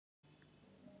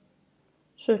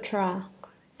Sutra.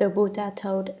 The Buddha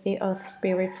told the earth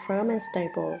spirit firm and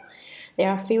stable. There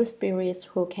are few spirits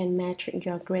who can match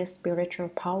your great spiritual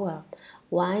power.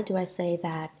 Why do I say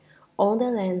that? All the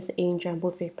lands in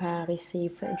Jambudvipa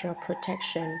receive your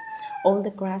protection. All the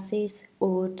grasses,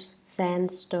 woods,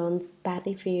 sandstones,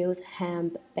 paddy fields,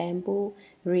 hemp, bamboo,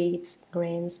 reeds,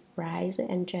 grains, rice,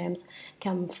 and gems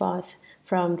come forth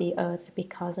from the earth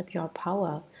because of your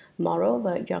power.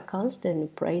 Moreover, your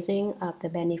constant praising of the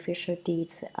beneficial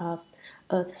deeds of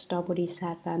Earth Star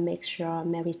Bodhisattva makes your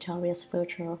meritorious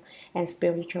virtual and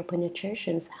spiritual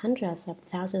penetrations hundreds of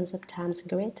thousands of times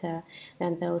greater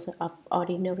than those of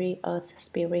ordinary earth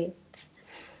spirits.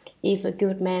 If a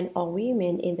good man or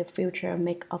women in the future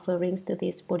make offerings to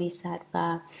this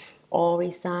Bodhisattva or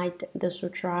recite the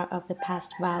Sutra of the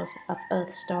past vows of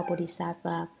Earth Star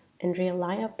Bodhisattva and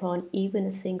rely upon even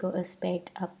a single aspect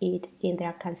of it in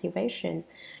their cultivation,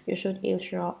 you should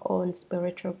use your own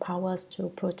spiritual powers to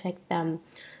protect them.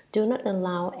 Do not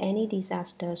allow any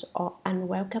disasters or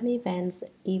unwelcome events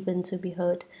even to be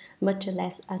heard, much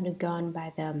less undergone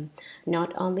by them.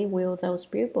 Not only will those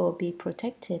people be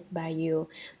protected by you,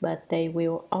 but they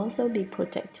will also be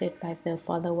protected by the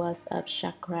followers of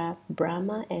Shakra,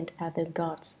 Brahma, and other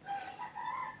gods.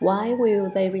 Why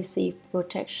will they receive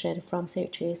protection from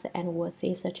sages and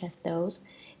worthies such as those?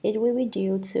 It will be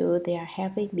due to their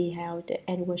having beheld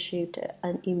and worshipped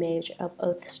an image of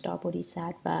Earth Star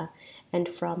Bodhisattva, and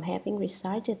from having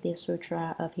recited the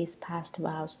sutra of his past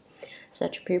vows.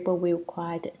 Such people will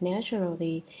quite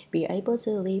naturally be able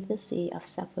to leave the sea of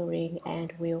suffering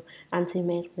and will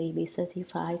ultimately be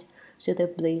certified to the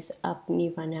bliss of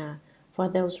nirvana. For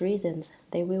those reasons,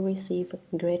 they will receive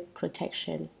great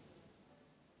protection.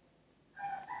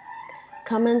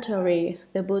 Commentary.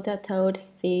 The Buddha told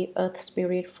the earth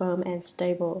spirit firm and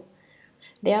stable.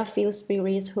 There are few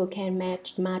spirits who can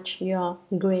match your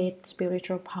great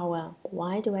spiritual power.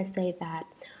 Why do I say that?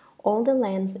 All the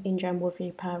lands in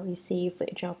Jambudvipa receive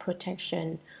your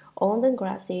protection. All the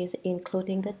grasses,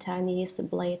 including the tiniest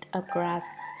blade of grass,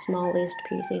 smallest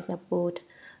pieces of wood,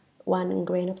 one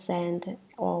grain of sand,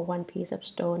 or one piece of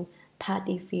stone,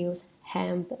 paddy fields,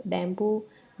 hemp, bamboo,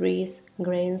 reeds,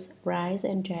 grains, rice,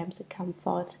 and gems come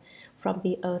forth from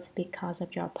the earth because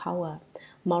of your power.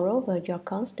 Moreover, your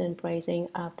constant praising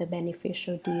of the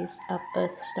beneficial deeds of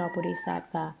Earth Star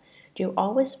Bodhisattva. You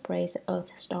always praise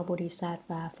Earth Star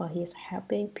Bodhisattva for his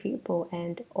helping people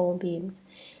and all beings.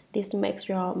 This makes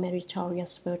your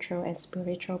meritorious virtual and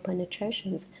spiritual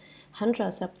penetrations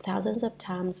hundreds of thousands of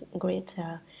times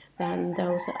greater than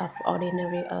those of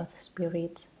ordinary earth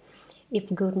spirits.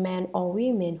 If good men or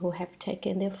women who have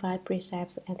taken the 5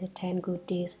 precepts and the 10 good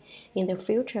deeds in the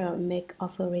future make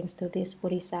offerings to this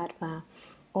Bodhisattva,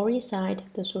 or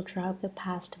recite the Sutra of the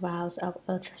past vows of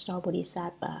Earth Star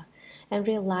Bodhisattva, and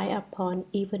rely upon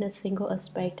even a single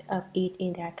aspect of it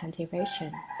in their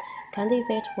cultivation,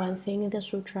 cultivate one thing in the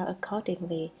Sutra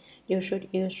accordingly. You should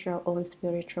use your own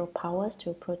spiritual powers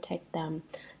to protect them.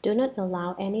 Do not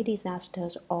allow any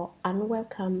disasters or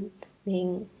unwelcoming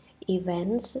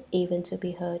events even to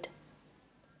be heard.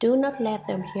 Do not let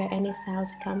them hear any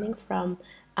sounds coming from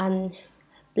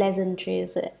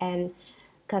unpleasantries and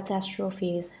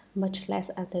catastrophes, much less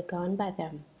undergone by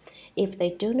them. If they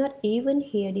do not even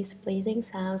hear displeasing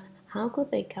sounds, how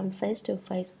could they come face to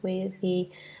face with the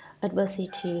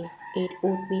adversity? It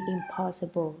would be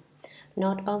impossible.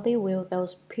 Not only will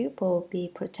those people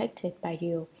be protected by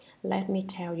you, let me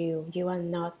tell you, you are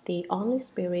not the only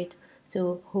spirit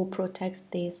who protects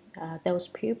those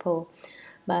people,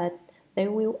 but they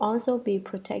will also be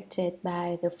protected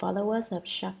by the followers of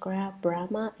Shakra,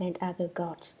 Brahma, and other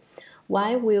gods.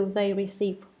 Why will they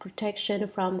receive protection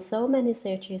from so many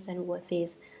sages and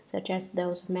worthies, such as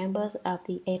those members of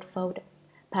the Eightfold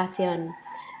Pantheon?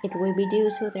 It will be due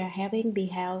to their having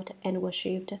beheld and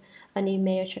worshipped an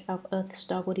image of Earth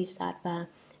Star Bodhisattva,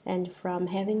 and from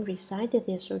having recited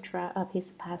the sutra of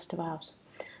his past vows.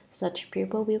 Such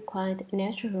people will quite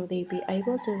naturally be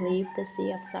able to leave the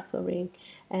sea of suffering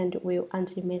and will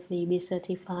ultimately be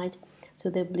certified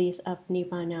to the bliss of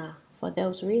nirvana. For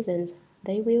those reasons,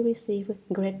 they will receive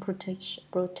great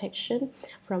protection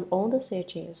from all the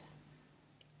sages.